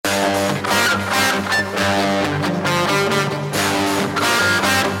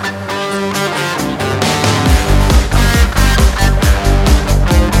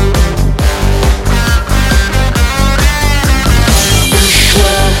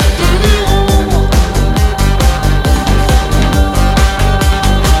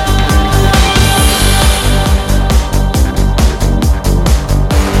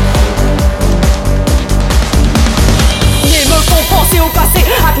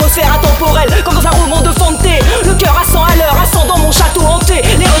atmosphère intemporelle, comme dans un roman de Fante. Le cœur à 100 à l'heure, à 100 dans mon château hanté.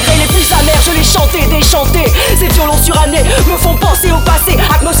 Les regrets les plus amers, je les chantais, déchantés. Ces violons surannés me font penser au passé.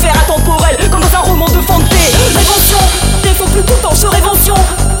 Atmosphère intemporelle, comme dans un roman de Fante. Révention, défaut plus tout en se révention.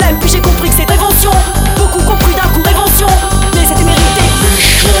 Même puis j'ai compris que c'est révention. Beaucoup compris d'un coup révention, mais c'était mérité.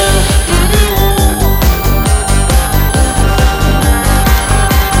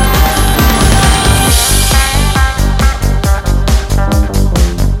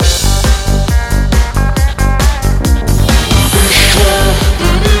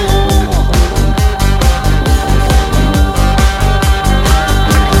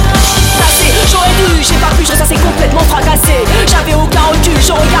 C'est complètement fracassé. J'avais aucun recul,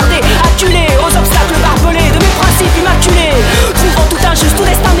 je regardais acculé aux obstacles barbelés de mes principes immaculés. Trouvant tout injuste, tout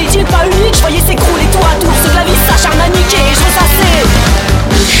destin n'est-il pas unique? Je voyais s'écrouler tour à tour, ceux de la vie s'acharnent à niquer et je ressassais.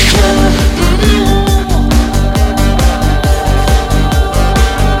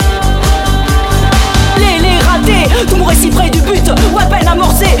 Les ratés, tout mon récit près du but, ou à peine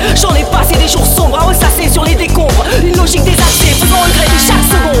amorcé. J'en ai passé des jours sombres à ressasser sur les décombres. Une logique désaxée, faisant regretter chaque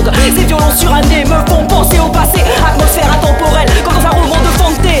seconde. Ces violons surannés me font penser au passé. Atmosphère intemporelle, comme dans un roman de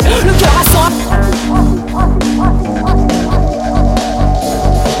Fante. Le cœur à 100.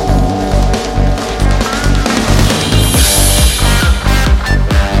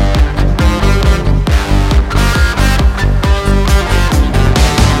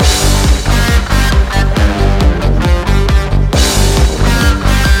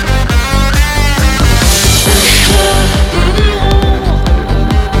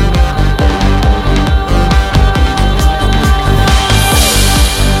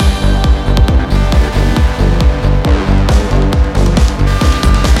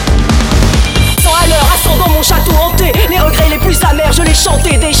 Je les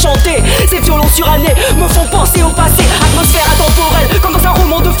chantais, déchantais. Ces violons surannés me font penser au passé. Atmosphère intemporelle, comme dans un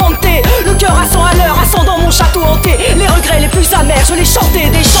roman de Fante. Le cœur à 100 à l'heure, à 100 dans mon château hanté. Les regrets les plus amers, je les chantais,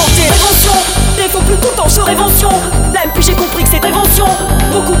 déchantais. Révention, défaut plus tout en se révention. Même puis j'ai compris que c'est révention.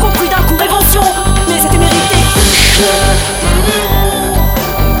 Beaucoup compris d'un coup révention, mais c'était mérité.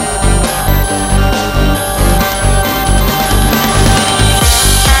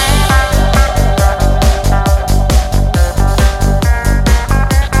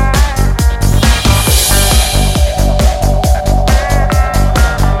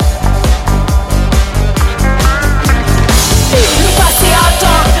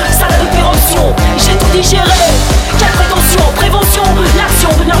 J'ai tout digéré, quelle prétention, prévention. L'action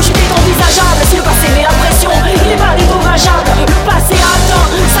de la rechute est envisageable. Si le passé met la pression, il est pas dédommageable. Le passé a atteint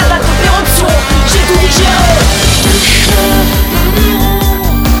sa date de péremption. J'ai tout digéré.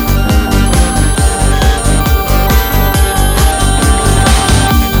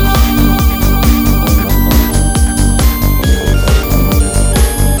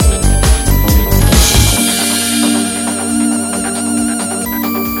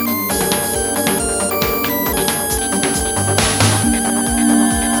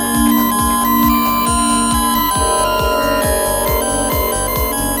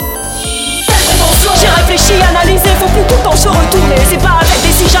 Analyser, faut plus tout le temps se retourner. C'est pas avec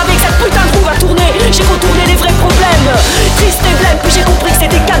des si j'avais que cette putain de roue va tourner. J'ai contourné les vrais problèmes, triste et blême. Puis j'ai compris que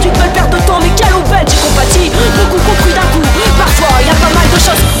c'était qu'à d'une belle perte de temps. Mais quelle aubaine, j'ai compati, beaucoup compris d'un coup. Parfois y a pas mal de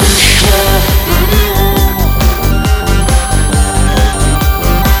choses